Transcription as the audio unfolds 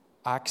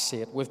Acts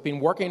 8. We've been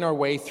working our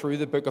way through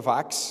the book of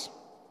Acts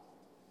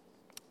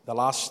the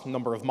last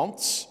number of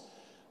months,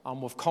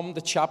 and we've come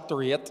to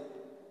chapter 8,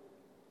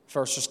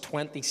 verses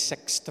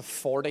 26 to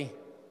 40.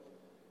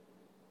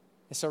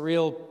 It's a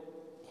real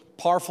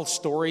powerful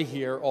story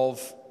here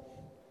of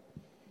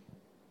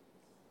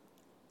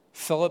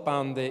Philip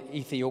and the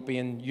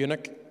Ethiopian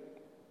eunuch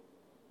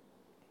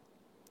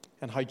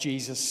and how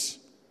Jesus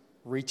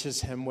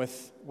reaches him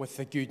with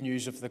the good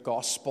news of the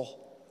gospel.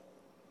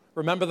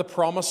 Remember the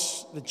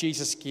promise that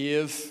Jesus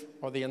gave,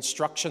 or the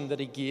instruction that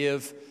he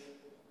gave,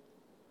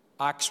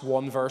 Acts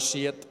 1 verse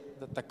 8,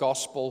 that the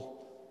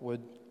gospel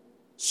would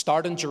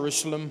start in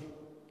Jerusalem,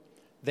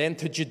 then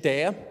to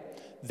Judea,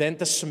 then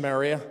to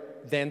Samaria,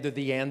 then to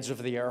the ends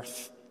of the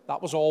earth.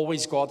 That was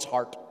always God's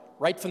heart,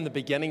 right from the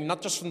beginning,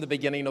 not just from the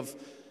beginning of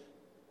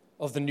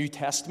the New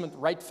Testament,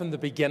 right from the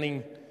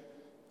beginning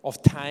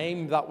of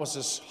time. That was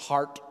his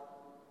heart,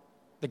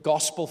 the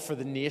gospel for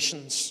the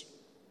nations.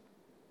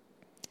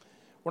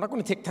 We're not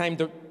going to take time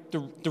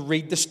to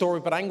read the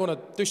story, but I'm going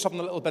to do something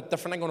a little bit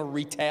different. I'm going to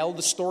retell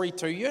the story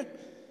to you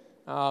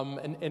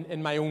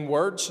in my own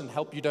words and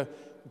help you to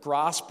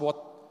grasp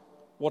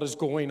what is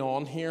going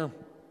on here.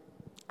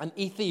 An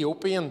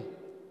Ethiopian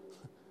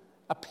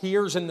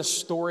appears in the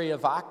story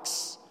of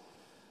Acts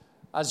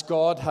as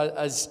God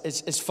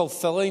is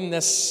fulfilling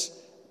this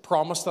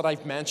promise that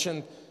I've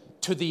mentioned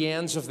to the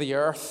ends of the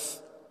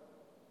earth.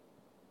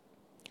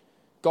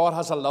 God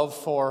has a love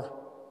for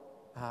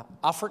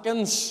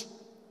Africans.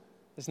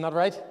 Isn't that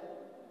right?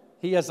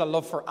 He has a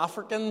love for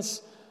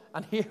Africans.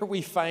 And here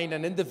we find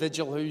an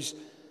individual who's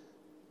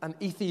an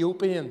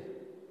Ethiopian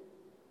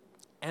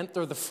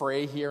enter the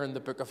fray here in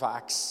the book of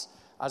Acts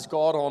as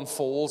God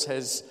unfolds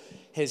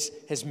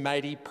his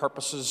mighty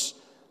purposes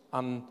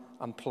and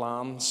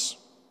plans.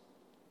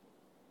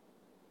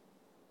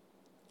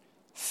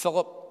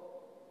 Philip,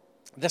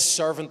 this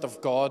servant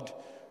of God,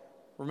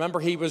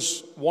 remember he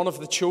was one of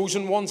the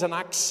chosen ones in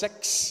Acts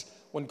 6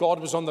 when God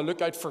was on the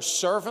lookout for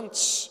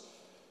servants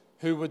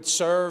who would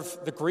serve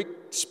the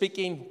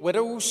Greek-speaking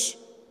widows.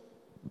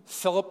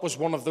 Philip was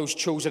one of those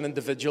chosen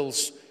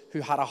individuals who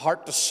had a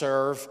heart to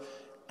serve,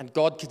 and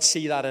God could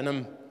see that in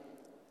him.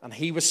 And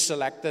he was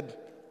selected,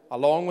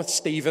 along with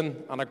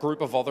Stephen and a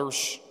group of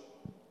others,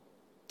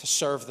 to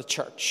serve the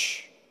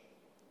church.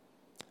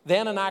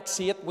 Then in Acts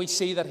 8, we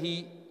see that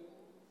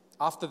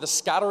after the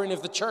scattering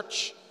of the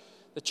church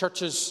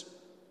is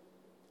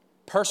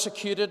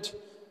persecuted,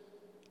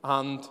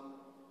 and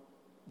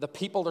the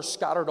people are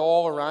scattered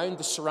all around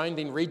the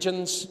surrounding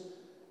regions,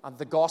 and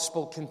the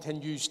gospel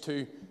continues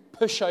to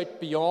push out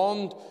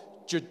beyond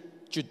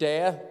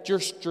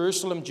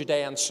Jerusalem,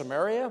 Judea, and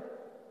Samaria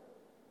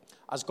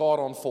as God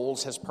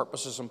unfolds his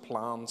purposes and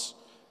plans.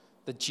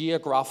 The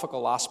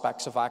geographical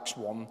aspects of Acts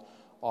 1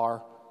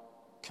 are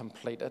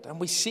completed. And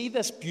we see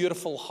this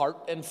beautiful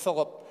heart in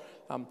Philip.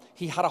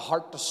 He had a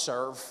heart to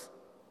serve.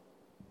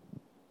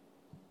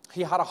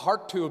 He had a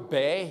heart to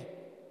obey.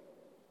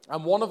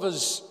 And one of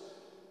his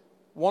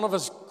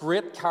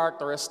great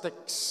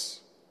characteristics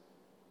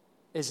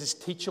is his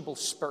teachable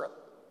spirit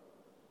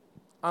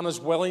and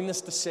his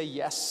willingness to say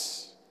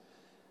yes,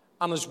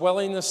 and his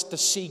willingness to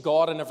see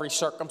God in every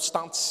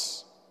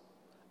circumstance,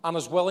 and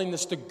his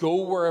willingness to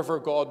go wherever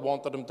God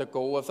wanted him to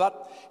go.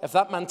 If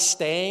that meant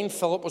staying,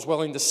 Philip was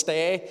willing to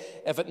stay.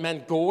 If it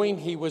meant going,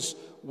 he was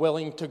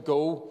willing to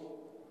go.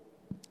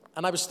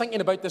 And I was thinking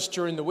about this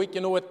during the week.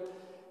 You know,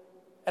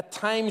 at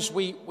times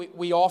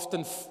we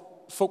often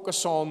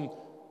focus on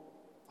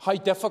how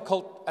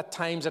difficult at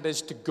times it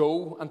is to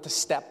go and to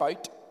step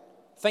out.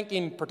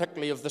 Thinking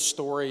particularly of the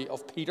story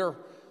of Peter,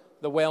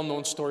 the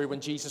well-known story when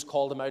Jesus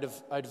called him out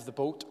of the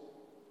boat.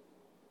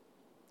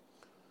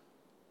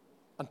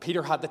 And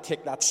Peter had to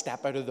take that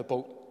step out of the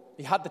boat.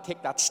 He had to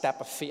take that step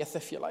of faith,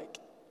 if you like.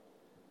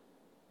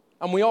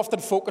 And we often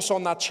focus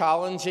on that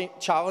challenge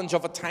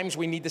of at times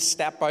we need to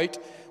step out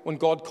when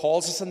God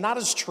calls us, and that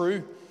is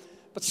true.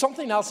 But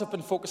something else I've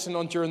been focusing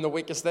on during the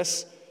week is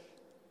this.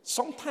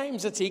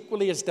 Sometimes it's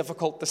equally as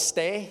difficult to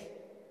stay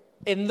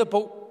in the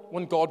boat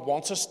when God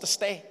wants us to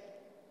stay.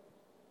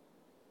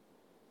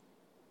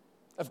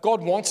 If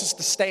God wants us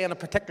to stay in a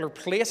particular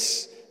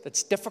place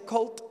that's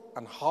difficult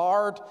and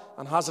hard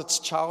and has its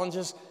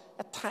challenges,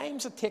 at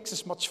times it takes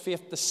as much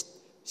faith to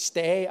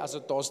stay as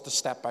it does to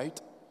step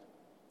out.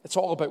 It's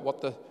all about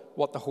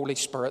what the Holy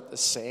Spirit is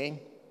saying.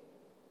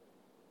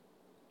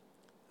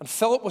 And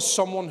Philip was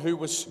someone who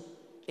was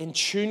in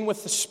tune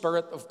with the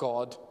Spirit of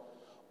God,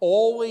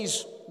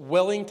 always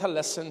willing to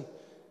listen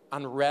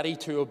and ready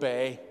to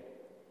obey.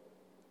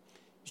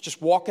 He's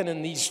just walking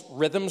in these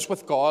rhythms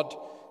with God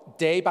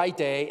day by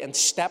day, in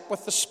step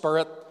with the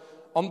Spirit,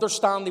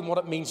 understanding what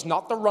it means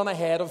not to run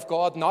ahead of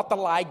God, not to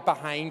lag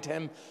behind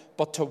him,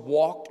 but to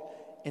walk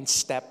in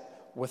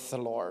step with the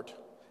Lord.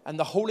 And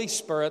the Holy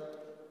Spirit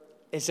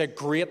is a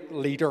great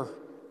leader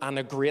and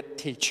a great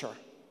teacher.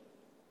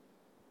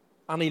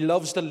 And he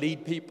loves to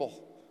lead people,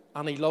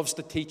 and he loves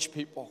to teach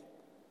people,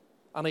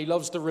 and he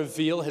loves to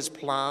reveal his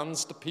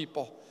plans to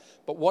people.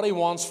 But what he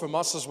wants from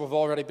us, as we've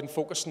already been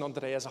focusing on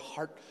today, is a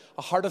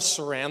heart of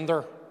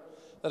surrender,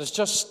 that is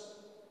just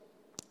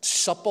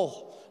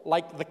supple,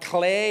 like the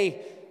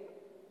clay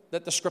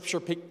that the scripture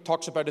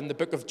talks about in the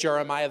book of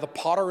Jeremiah, the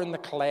potter and the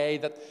clay,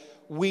 that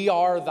we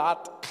are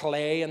that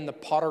clay in the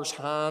potter's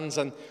hands,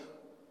 and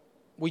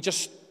we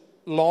just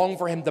long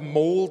for him to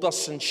mold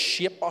us and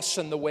shape us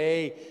in the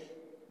way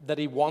that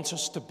he wants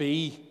us to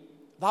be.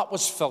 That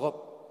was Philip,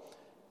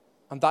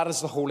 and that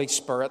is the Holy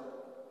Spirit.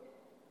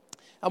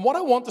 And what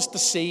I want us to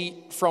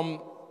see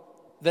from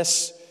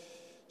this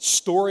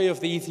story of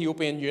the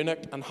Ethiopian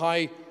eunuch and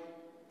how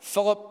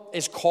Philip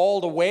is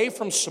called away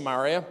from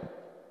Samaria,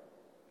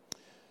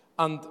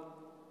 and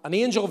an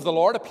angel of the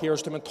Lord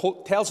appears to him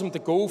and tells him to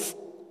go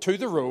to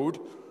the road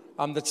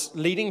that's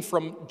leading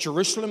from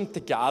Jerusalem to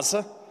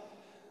Gaza.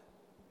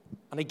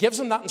 And he gives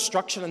him that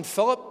instruction, and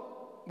Philip,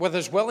 with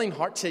his willing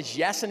heart, says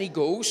yes, and he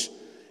goes.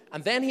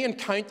 And then he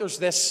encounters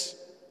this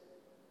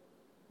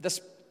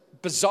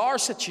bizarre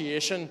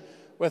situation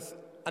with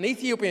an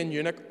Ethiopian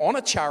eunuch on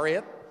a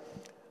chariot,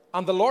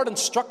 and the Lord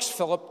instructs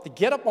Philip to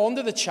get up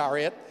onto the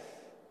chariot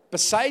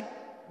beside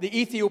the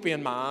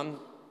Ethiopian man,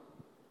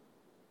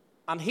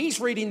 and he's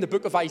reading the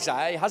book of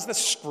Isaiah. He has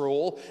this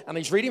scroll, and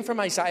he's reading from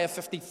Isaiah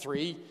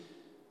 53,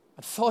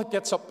 and Philip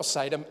gets up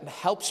beside him and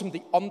helps him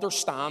to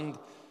understand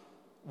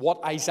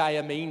what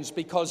Isaiah means,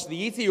 because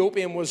the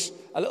Ethiopian was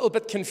a little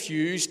bit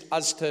confused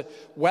as to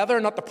whether or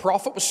not the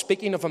prophet was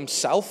speaking of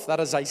himself, that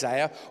is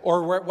Isaiah,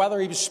 or whether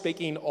he was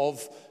speaking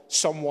of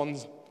someone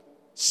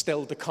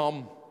still to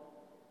come.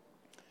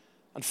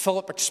 And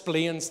Philip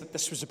explains that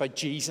this was about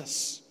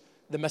Jesus,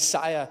 the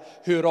Messiah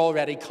who had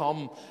already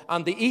come.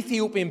 And the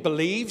Ethiopian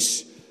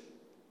believes,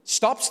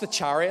 stops the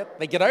chariot,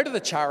 they get out of the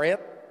chariot,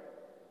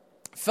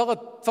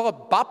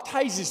 Philip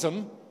baptizes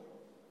him.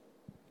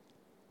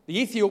 The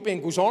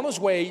Ethiopian goes on his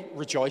way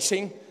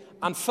rejoicing,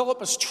 and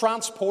Philip is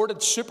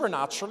transported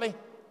supernaturally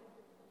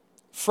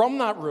from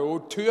that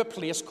road to a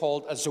place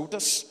called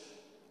Azotus,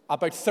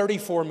 about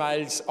 34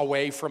 miles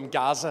away from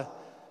Gaza,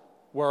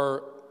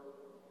 where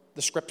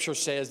the scripture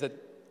says that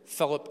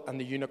Philip and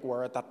the eunuch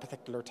were at that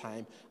particular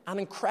time. An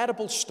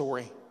incredible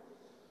story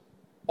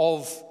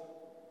of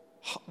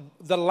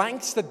the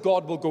lengths that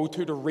God will go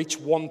to reach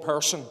one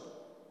person.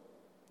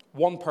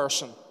 One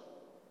person.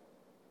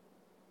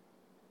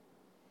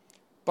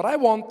 But I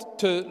want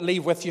to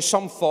leave with you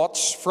some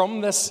thoughts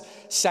from this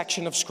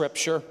section of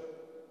scripture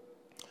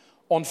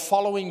on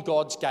following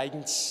God's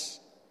guidance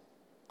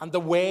and the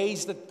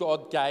ways that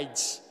God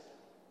guides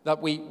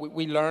that we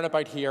learn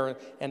about here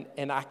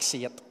in Acts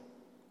 8.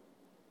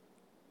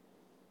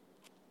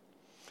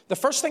 The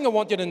first thing I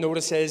want you to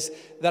notice is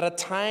that at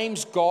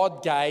times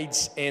God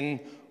guides in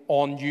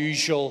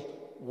unusual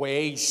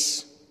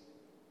ways.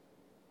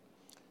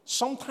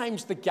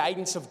 Sometimes the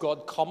guidance of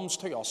God comes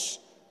to us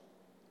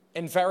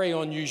in very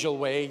unusual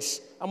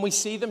ways, and we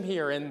see them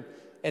here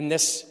in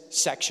this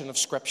section of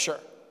Scripture.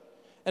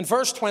 In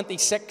verse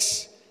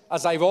 26,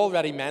 as I've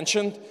already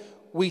mentioned,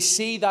 we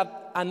see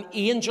that an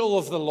angel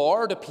of the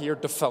Lord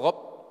appeared to Philip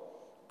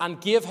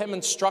and gave him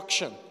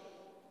instruction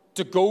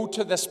to go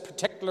to this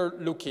particular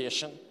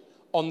location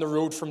on the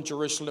road from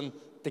Jerusalem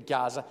to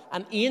Gaza.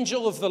 An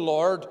angel of the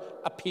Lord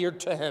appeared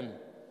to him.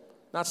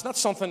 Now, it's not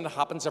something that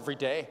happens every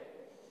day,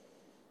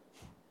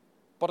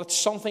 but it's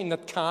something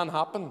that can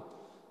happen,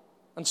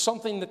 and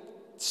something that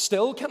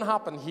still can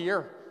happen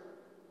here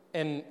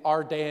in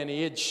our day and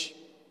age.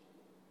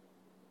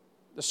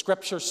 The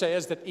scripture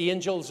says that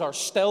angels are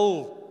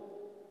still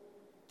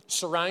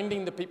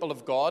surrounding the people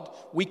of God.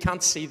 We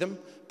can't see them,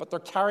 but they're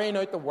carrying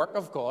out the work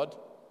of God.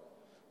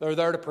 They're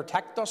there to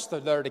protect us. They're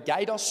there to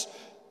guide us.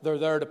 They're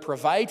there to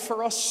provide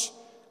for us.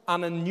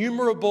 An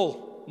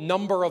innumerable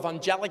number of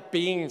angelic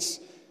beings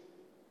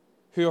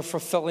who are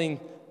fulfilling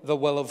the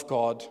will of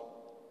God.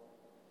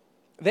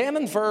 Then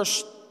in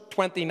verse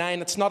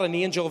 29, it's not an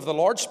angel of the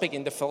Lord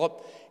speaking to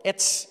Philip.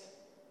 It's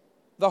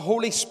the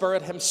Holy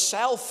Spirit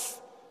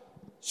himself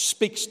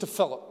speaks to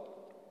Philip.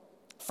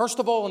 First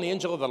of all, an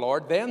angel of the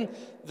Lord, then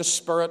the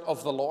Spirit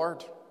of the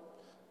Lord.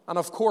 And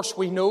of course,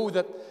 we know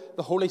that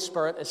the Holy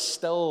Spirit is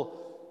still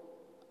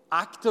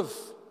active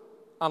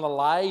and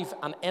alive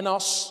and in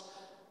us.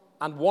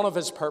 And one of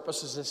his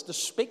purposes is to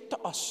speak to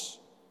us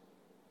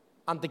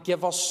and to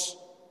give us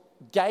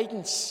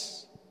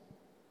guidance.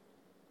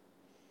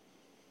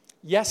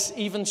 Yes,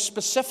 even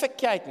specific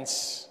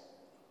guidance,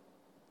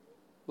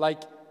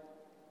 like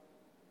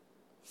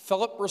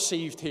Philip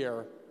received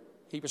here.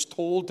 He was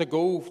told to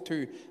go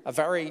to a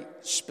very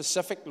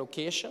specific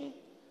location,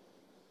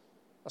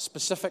 a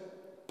specific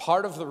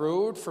part of the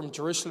road from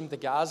Jerusalem to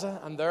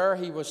Gaza, and there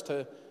he was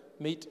to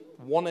meet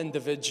one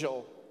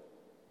individual.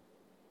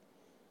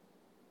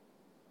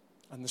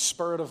 And the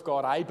Spirit of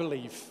God, I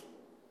believe,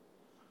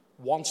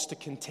 wants to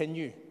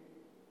continue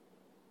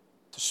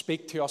to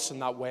speak to us in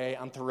that way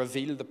and to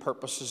reveal the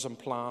purposes and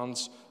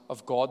plans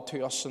of God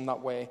to us in that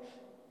way.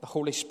 The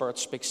Holy Spirit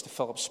speaks to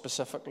Philip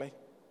specifically.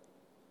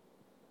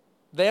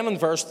 Then in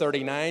verse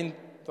 39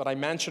 that I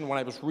mentioned when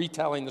I was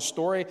retelling the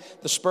story,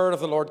 the Spirit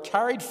of the Lord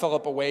carried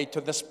Philip away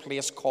to this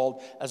place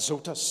called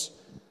Azotus.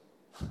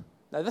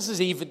 Now this is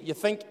even, you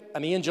think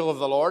an angel of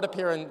the Lord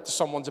appearing to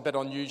someone's a bit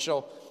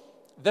unusual.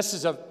 this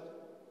is a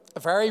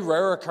very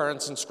rare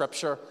occurrence in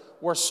Scripture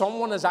where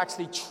someone is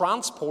actually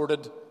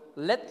transported,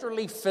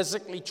 literally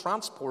physically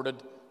transported,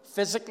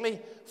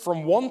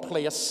 from one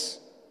place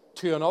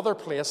to another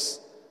place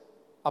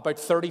about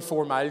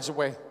 34 miles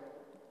away.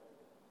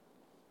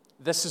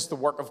 This is the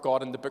work of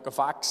God in the book of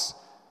Acts.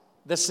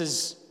 This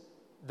is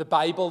the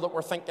Bible that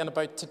we're thinking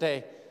about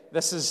today.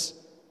 This is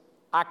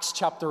Acts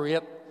chapter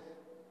 8.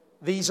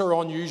 These are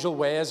unusual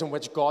ways in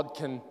which God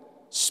can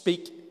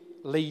speak,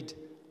 lead,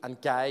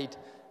 and guide.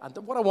 And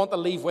what I want to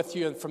leave with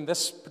you and from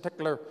this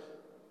particular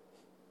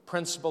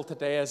principle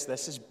today is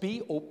this, is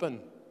be open.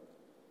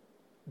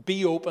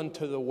 Be open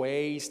to the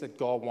ways that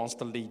God wants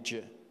to lead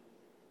you.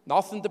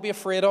 Nothing to be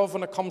afraid of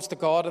when it comes to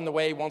God and the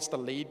way He wants to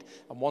lead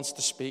and wants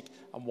to speak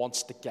and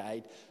wants to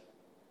guide.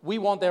 We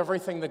want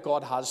everything that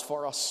God has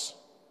for us.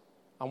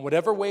 And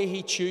whatever way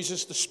He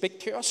chooses to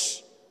speak to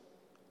us,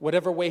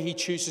 whatever way He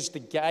chooses to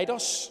guide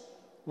us,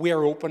 we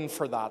are open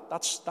for that.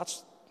 That's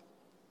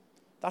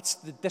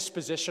the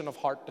disposition of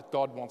heart that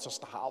God wants us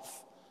to have.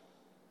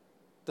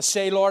 To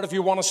say, Lord, if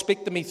you want to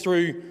speak to me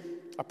through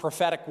a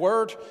prophetic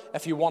word,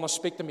 if you want to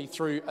speak to me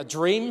through a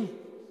dream,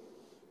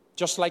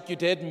 just like you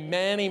did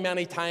many,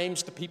 many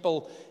times to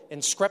people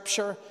in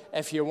Scripture,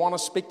 if you want to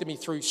speak to me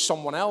through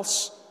someone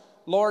else,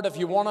 Lord, if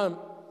you want to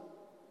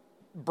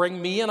bring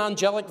me an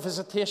angelic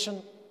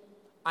visitation,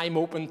 I'm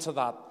open to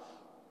that.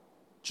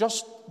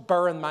 Just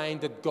bear in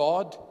mind that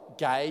God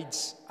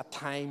guides at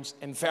times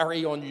in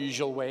very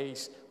unusual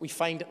ways. We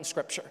find it in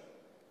Scripture.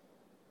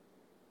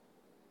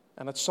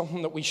 And it's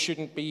something that we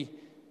shouldn't be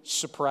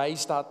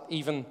surprised at,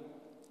 even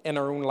in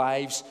our own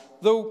lives.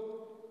 Though,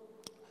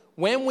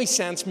 when we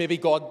sense maybe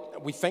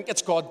God, we think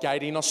it's God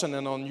guiding us in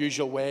an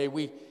unusual way,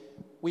 we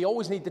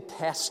always need to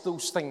test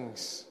those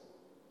things.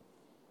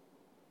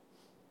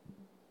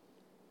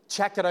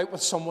 Check it out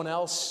with someone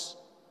else,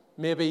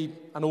 maybe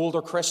an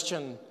older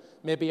Christian,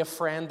 maybe a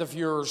friend of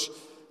yours.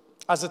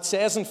 As it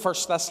says in 1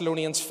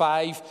 Thessalonians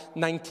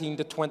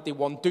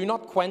 5:19-21, do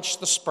not quench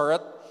the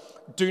spirit,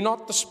 do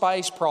not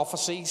despise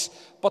prophecies,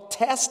 but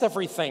test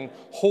everything,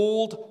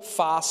 hold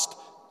fast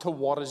to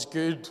what is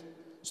good.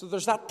 So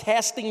there's that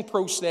testing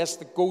process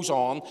that goes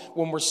on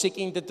when we're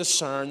seeking to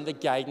discern the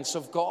guidance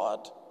of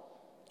God.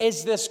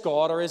 Is this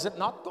God or is it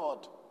not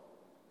God?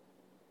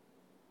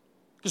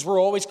 Because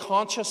we're always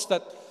conscious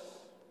that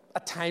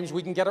at times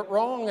we can get it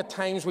wrong. At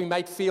times we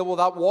might feel, well,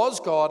 that was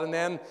God. And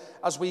then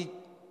as we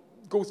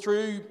go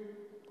through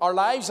our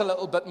lives a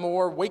little bit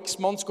more, weeks,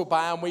 months go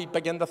by, and we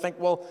begin to think,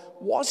 well,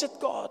 was it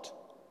God?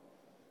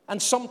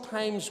 And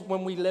sometimes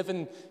when we live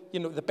in,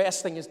 the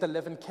best thing is to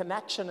live in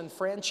connection and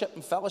friendship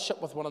and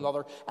fellowship with one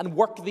another and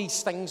work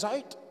these things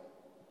out.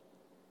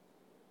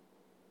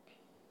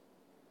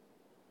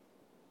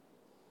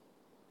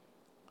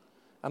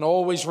 And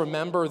always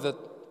remember that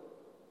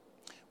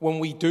when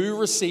we do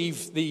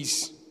receive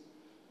this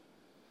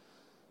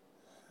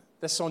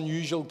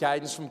unusual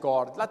guidance from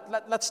God,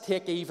 let's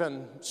take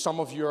even some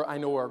of you, I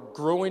know, are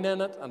growing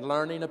in it and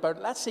learning about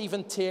it. Let's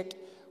even take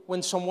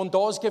when someone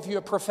does give you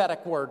a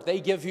prophetic word, they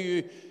give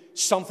you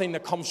something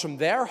that comes from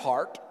their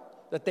heart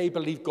that they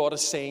believe God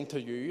is saying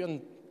to you,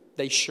 and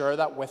they share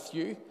that with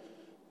you.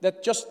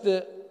 That just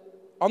the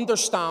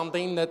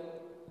understanding that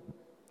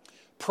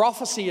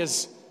prophecy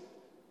is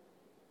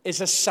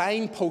a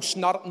signpost,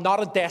 not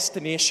a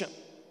destination.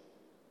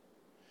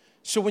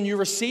 So when you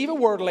receive a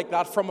word like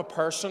that from a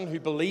person who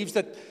believes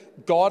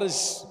that God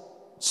is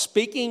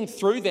speaking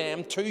through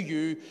them to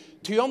you,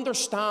 to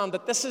understand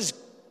that this is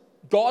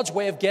God's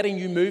way of getting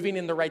you moving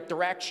in the right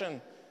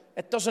direction.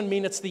 It doesn't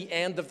mean it's the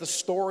end of the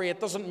story. It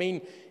doesn't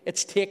mean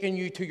it's taking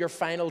you to your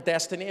final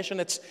destination.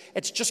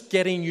 It's just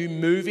getting you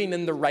moving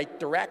in the right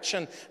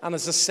direction. And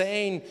as the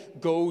saying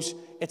goes,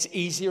 it's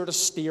easier to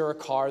steer a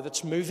car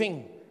that's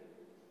moving.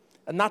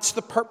 And that's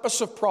the purpose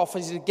of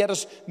prophecy, to get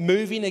us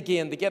moving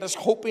again, to get us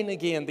hoping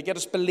again, to get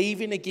us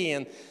believing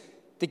again,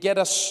 to get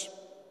us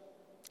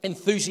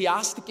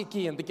enthusiastic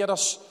again, to get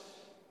us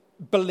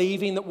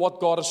believing that what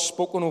God has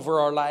spoken over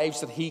our lives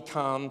that He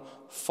can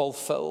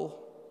fulfill.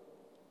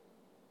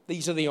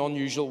 These are the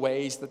unusual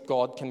ways that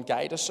God can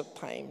guide us at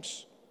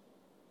times.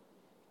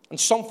 And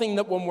something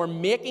that when we're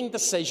making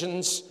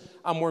decisions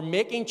and we're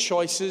making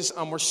choices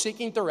and we're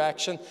seeking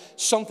direction,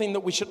 something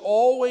that we should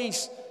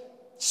always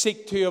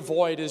seek to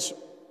avoid is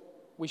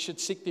we should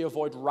seek to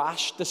avoid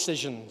rash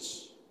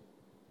decisions.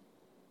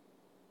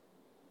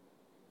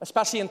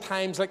 Especially in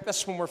times like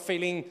this when we're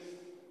feeling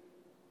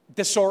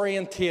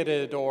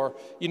disorientated or,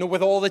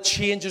 with all the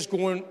changes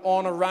going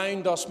on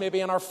around us, maybe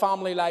in our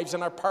family lives,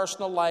 in our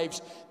personal lives,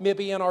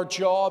 maybe in our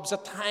jobs.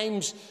 At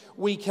times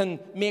we can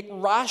make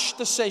rash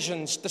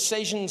decisions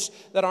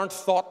that aren't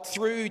thought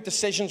through,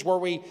 decisions where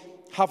we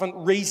haven't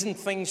reasoned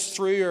things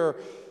through or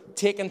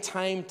taken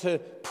time to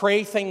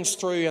pray things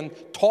through and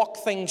talk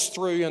things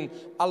through and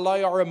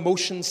allow our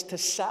emotions to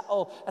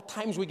settle. At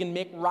times we can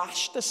make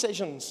rash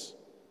decisions.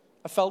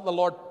 I felt the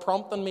Lord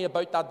prompting me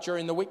about that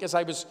during the week as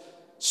I was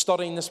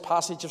studying this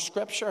passage of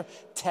Scripture.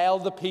 Tell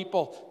the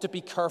people to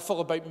be careful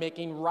about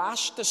making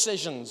rash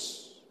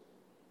decisions.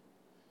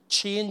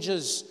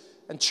 Changes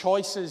and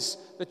choices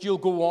that you'll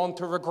go on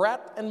to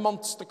regret in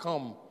months to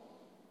come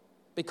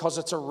because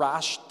it's a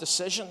rash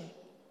decision.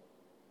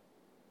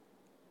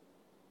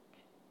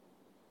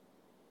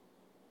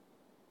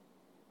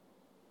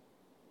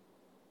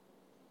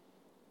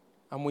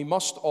 And we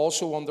must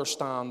also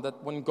understand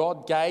that when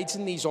God guides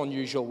in these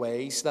unusual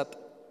ways, that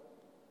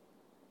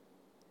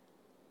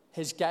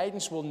his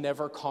guidance will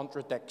never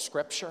contradict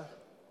Scripture.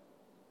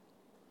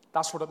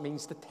 That's what it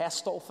means to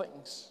test all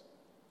things.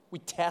 We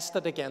test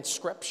it against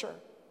Scripture.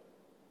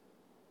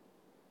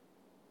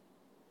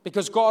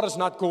 Because God is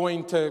not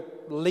going to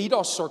lead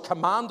us or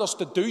command us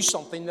to do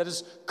something that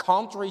is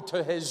contrary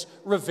to his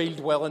revealed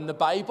will in the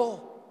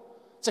Bible.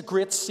 It's a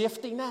great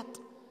safety net.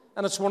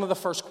 And it's one of the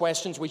first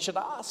questions we should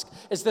ask.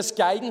 Is this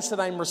guidance that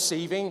I'm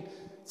receiving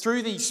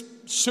through these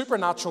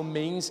supernatural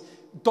means,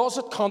 does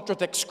it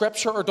contradict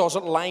Scripture or does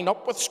it line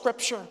up with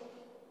Scripture?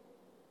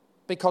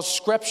 Because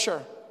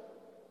Scripture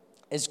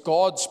is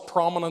God's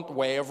prominent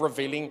way of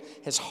revealing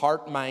his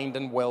heart, mind,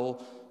 and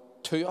will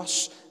to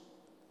us.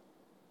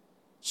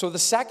 So the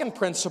second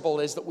principle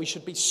is that we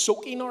should be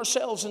soaking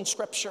ourselves in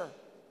Scripture.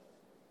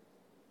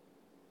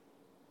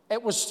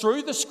 It was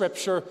through the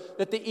Scripture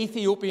that the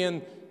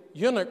Ethiopian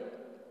eunuch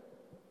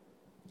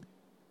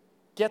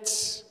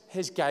gets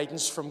his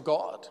guidance from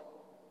God.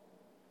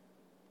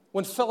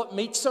 When Philip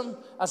meets him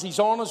as he's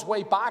on his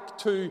way back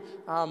to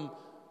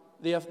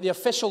the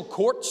official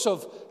courts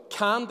of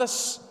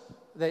Candace,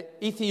 the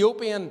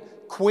Ethiopian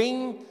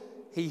queen,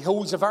 he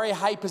holds a very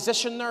high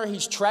position there.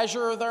 He's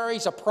treasurer there.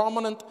 He's a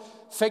prominent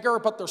figure,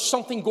 but there's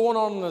something going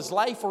on in his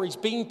life where he's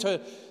been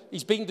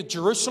to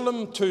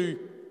Jerusalem to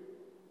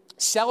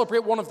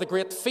celebrate one of the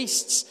great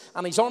feasts,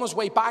 and he's on his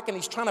way back, and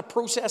he's trying to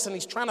process, and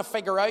he's trying to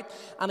figure out,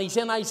 and he's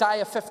in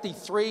Isaiah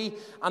 53,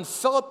 and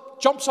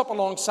Philip jumps up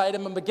alongside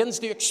him and begins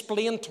to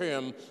explain to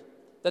him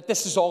that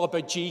this is all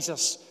about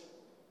Jesus.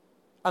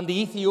 And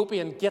the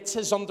Ethiopian gets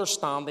his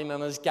understanding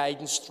and his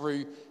guidance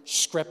through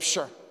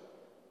Scripture.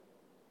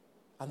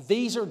 And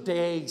these are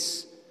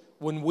days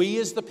when we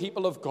as the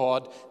people of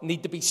God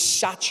need to be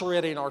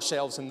saturating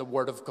ourselves in the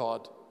Word of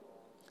God.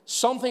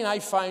 Something I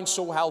found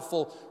so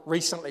helpful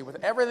recently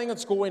with everything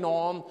that's going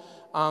on,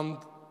 and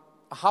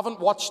I haven't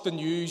watched the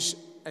news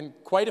in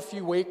quite a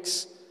few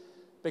weeks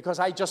because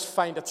I just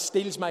find it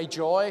steals my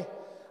joy,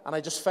 and I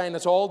just find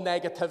it's all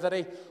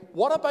negativity.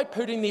 What about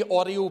putting the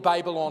audio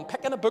Bible on,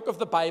 picking a book of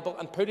the Bible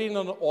and putting it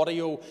on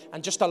audio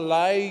and just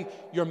allow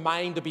your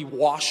mind to be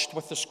washed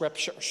with the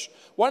Scriptures?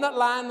 Why not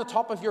lie on the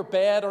top of your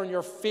bed or in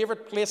your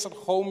favorite place at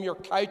home, your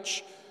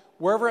couch,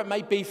 wherever it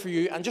might be for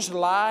you, and just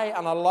lie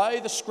and allow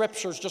the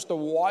Scriptures just to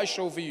wash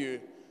over you.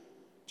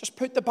 Just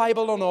put the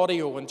Bible on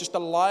audio and just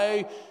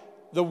allow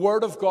the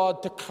Word of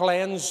God to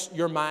cleanse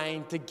your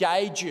mind, to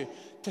guide you,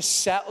 to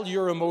settle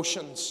your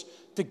emotions,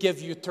 to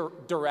give you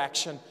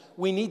direction.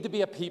 We need to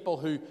be a people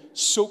who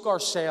soak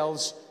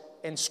ourselves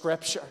in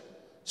Scripture.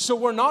 So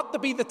we're not to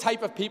be the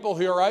type of people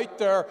who are out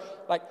there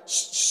like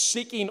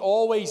seeking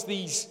always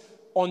these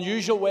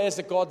unusual ways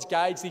that God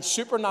guides, these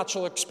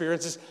supernatural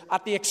experiences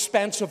at the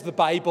expense of the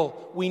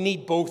Bible. We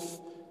need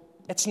both.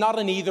 It's not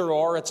an either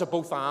or, it's a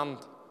both and.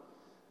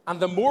 And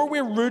the more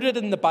we're rooted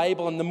in the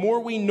Bible and the more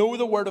we know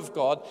the Word of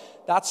God,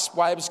 that's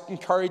why I was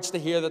encouraged to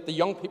hear that the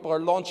young people are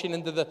launching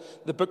into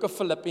the book of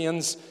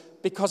Philippians,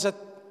 because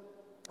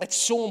it's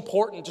so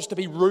important just to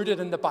be rooted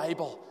in the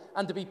Bible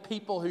and to be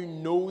people who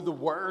know the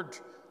Word.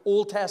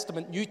 Old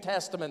Testament, New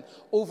Testament,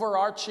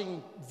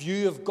 overarching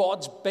view of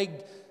God's big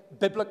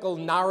biblical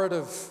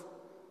narrative,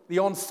 the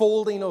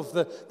unfolding of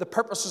the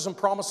purposes and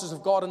promises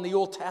of God in the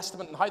Old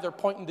Testament and how they're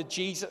pointing to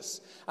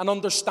Jesus, and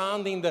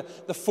understanding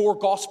the four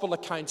gospel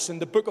accounts in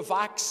the book of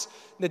Acts,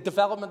 the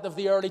development of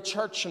the early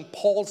church and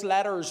Paul's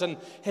letters and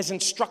his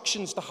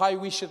instructions to how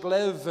we should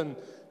live, and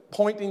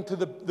pointing to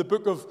the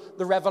book of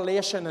the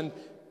Revelation and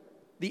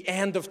the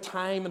end of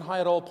time and how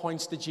it all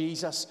points to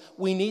Jesus.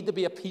 We need to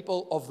be a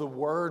people of the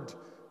Word.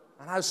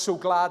 And I was so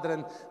glad that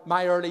in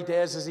my early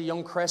days as a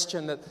young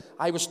Christian that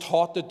I was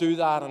taught to do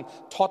that, and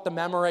taught to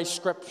memorize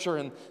Scripture,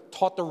 and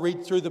taught to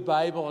read through the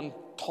Bible, and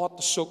taught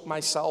to soak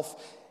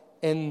myself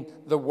in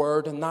the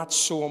Word. And that's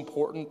so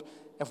important.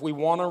 If we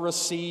want to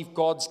receive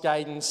God's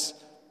guidance,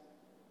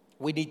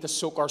 we need to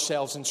soak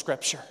ourselves in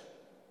Scripture.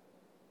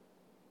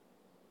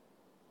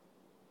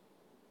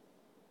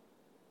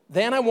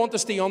 Then I want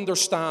us to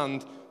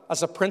understand,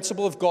 as a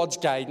principle of God's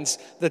guidance,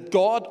 that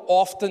God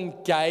often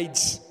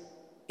guides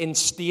in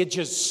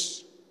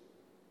stages.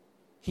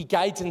 He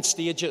guides in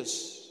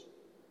stages.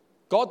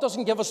 God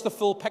doesn't give us the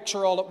full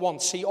picture all at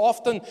once. He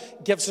often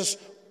gives us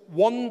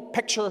one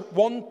picture,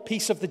 one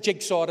piece of the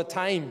jigsaw at a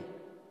time.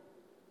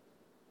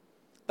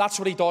 That's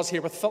what he does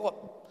here with Philip.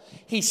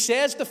 He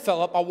says to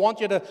Philip, I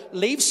want you to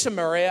leave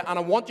Samaria and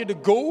I want you to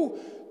go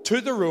to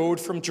the road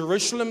from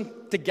Jerusalem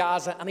to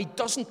Gaza. And he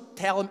doesn't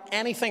tell him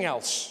anything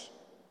else.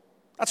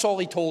 That's all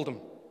he told him.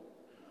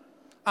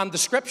 And the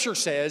Scripture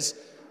says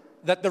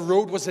that the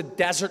road was a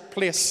desert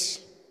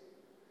place.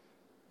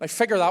 Now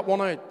figure that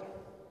one out.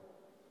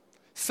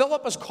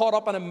 Philip is caught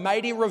up in a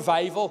mighty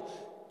revival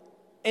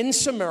in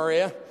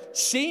Samaria,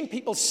 seeing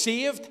people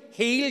saved,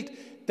 healed,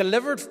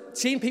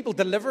 people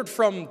delivered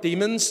from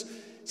demons,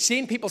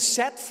 seeing people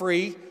set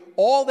free,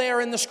 all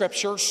there in the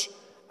scriptures.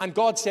 And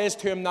God says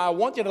to him, now I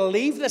want you to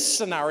leave this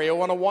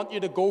scenario and I want you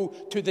to go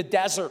to the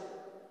desert.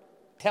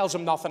 Tells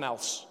him nothing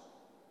else.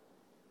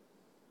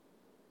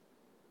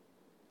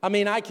 I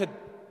mean, I could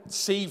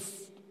see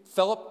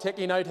Philip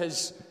taking out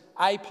his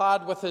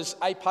iPad with his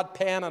iPad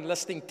pen and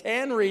listing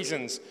 10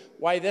 reasons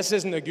why this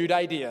isn't a good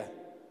idea.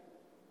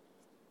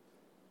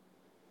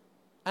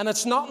 And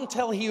it's not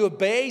until he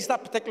obeys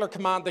that particular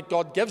command that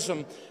God gives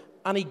him,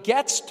 and he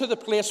gets to the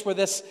place where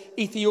this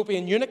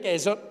Ethiopian eunuch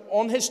is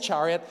on his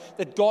chariot,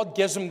 that God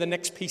gives him the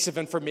next piece of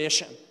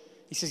information.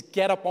 He says,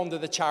 get up onto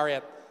the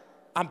chariot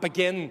and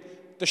begin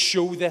to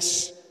show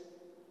this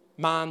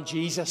man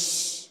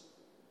Jesus.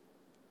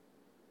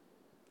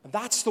 And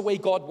that's the way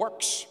God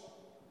works.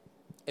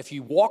 If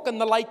you walk in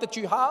the light that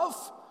you have,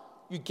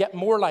 you get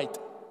more light.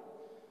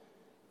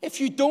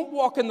 If you don't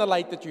walk in the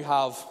light that you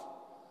have,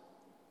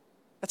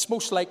 it's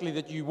most likely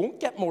that you won't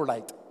get more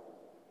light.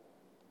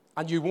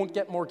 And you won't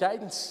get more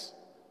guidance.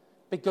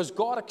 Because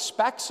God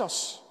expects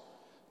us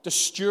to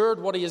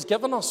steward what he has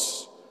given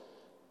us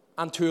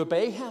and to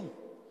obey him.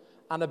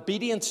 And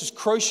obedience is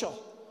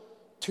crucial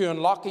to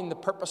unlocking the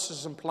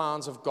purposes and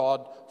plans of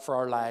God for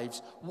our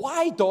lives.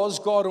 Why does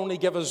God only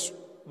give us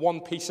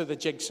one piece of the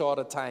jigsaw at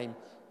a time?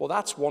 Well,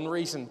 that's one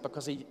reason,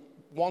 because he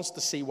wants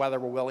to see whether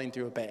we're willing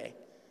to obey.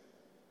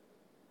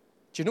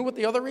 Do you know what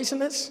the other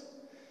reason is?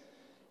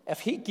 If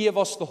he gave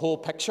us the whole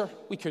picture,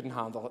 we couldn't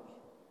handle it.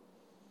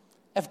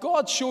 If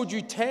God showed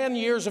you 10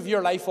 years of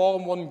your life all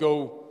in one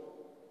go,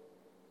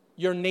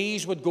 your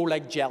knees would go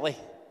like jelly.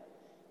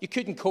 You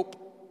couldn't cope.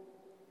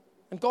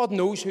 And God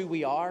knows who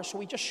we are, so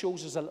he just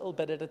shows us a little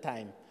bit at a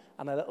time,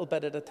 and a little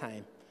bit at a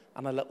time,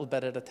 and a little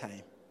bit at a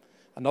time.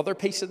 Another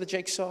piece of the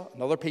jigsaw,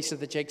 another piece of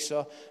the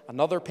jigsaw,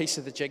 another piece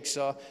of the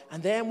jigsaw,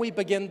 and then we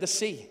begin to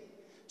see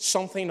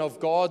something of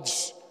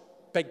God's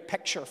big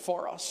picture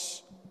for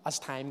us as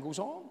time goes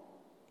on.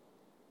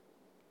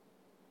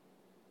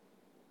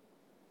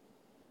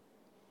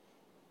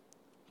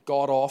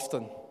 God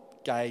often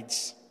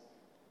guides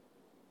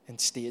in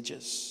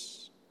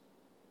stages.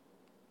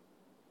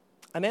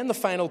 And then the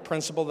final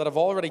principle that I've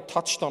already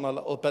touched on a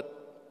little bit,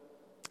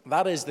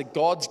 that is that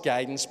God's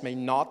guidance may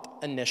not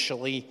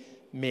initially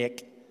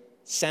make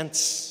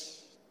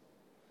sense.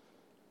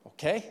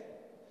 Okay?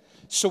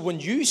 So when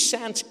you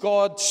sense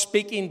God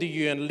speaking to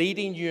you and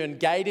leading you and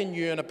guiding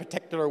you in a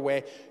particular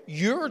way,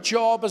 your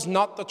job is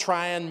not to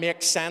try and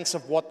make sense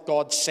of what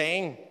God's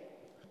saying.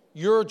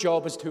 Your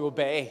job is to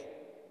obey.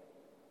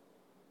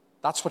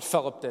 That's what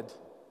Philip did.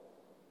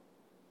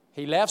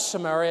 He left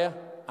Samaria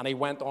and he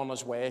went on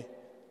his way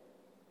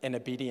in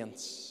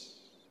obedience.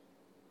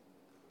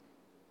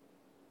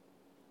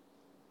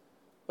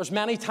 There's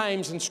many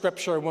times in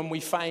Scripture when we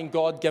find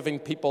God giving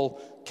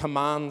people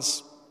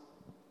commands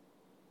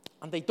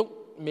and they don't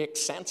make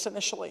sense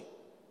initially.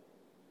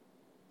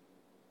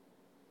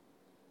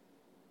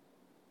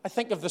 I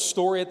think of the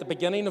story at the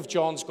beginning of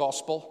John's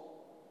Gospel,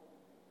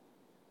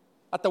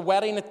 at the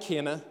wedding at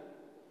Cana,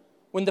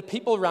 when the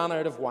people ran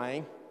out of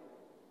wine.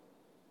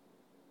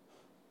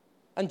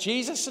 And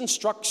Jesus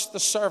instructs the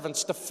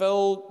servants to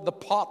fill the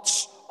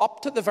pots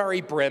up to the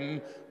very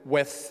brim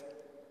with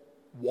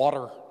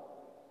water.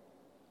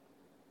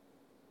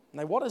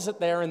 Now, what is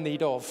it they're in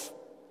need of?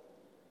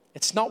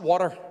 It's not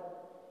water.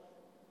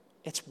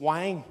 It's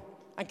wine.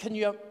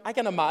 And I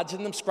can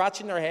imagine them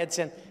scratching their heads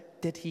saying,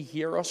 did he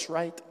hear us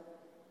right?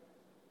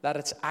 That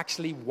it's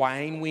actually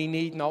wine we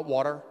need, not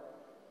water.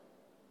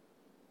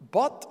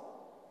 But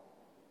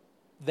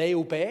they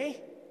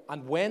obey,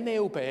 and when they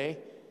obey,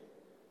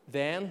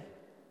 then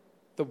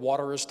the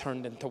water is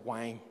turned into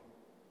wine.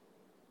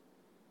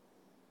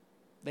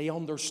 They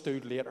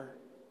understood later.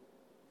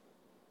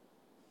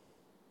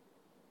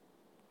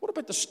 What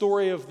about the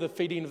story of the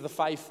feeding of the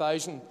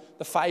 5,000,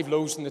 the 5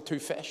 loaves and the 2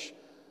 fish?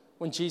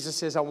 When Jesus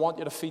says, I want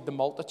you to feed the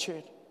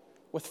multitude.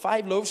 With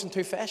 5 loaves and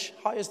 2 fish,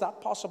 how is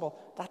that possible?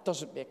 That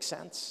doesn't make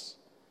sense.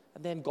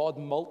 And then God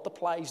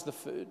multiplies the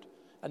food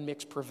and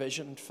makes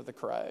provision for the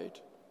crowd.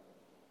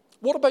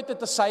 What about the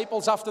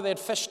disciples after they had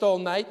fished all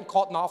night and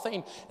caught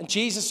nothing? And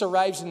Jesus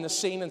arrives in the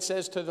scene and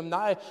says to them,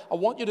 now, I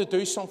want you to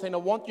do something. I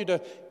want you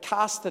to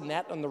cast the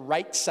net on the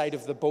right side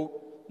of the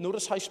boat.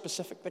 Notice how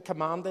specific the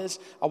command is.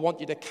 I want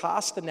you to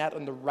cast the net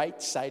on the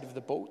right side of the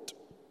boat.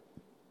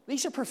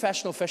 These are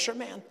professional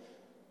fishermen.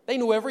 They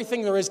know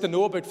everything there is to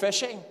know about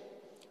fishing.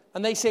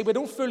 And they say, we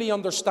don't fully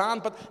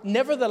understand, but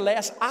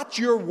nevertheless, at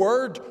your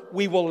word,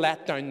 we will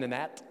let down the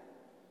net.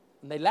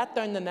 And they let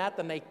down the net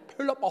and they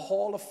pull up a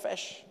haul of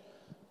fish,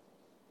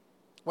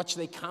 which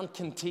they can't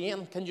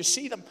contain. Can you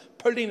see them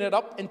pulling it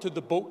up into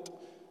the boat?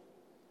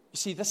 You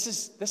see, this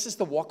is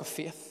the walk of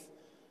faith.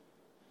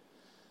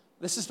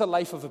 This is the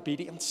life of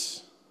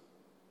obedience.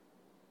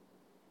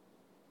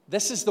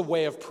 This is the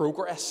way of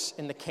progress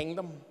in the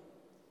kingdom.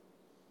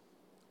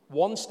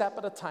 One step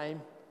at a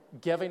time,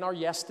 giving our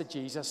yes to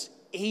Jesus,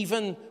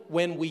 even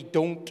when we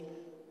don't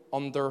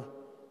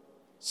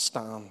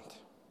understand.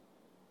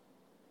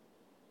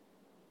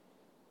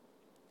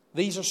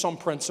 These are some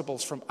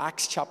principles from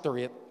Acts chapter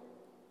 8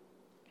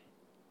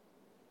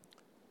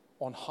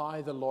 on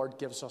how the Lord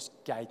gives us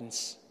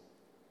guidance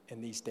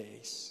in these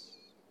days.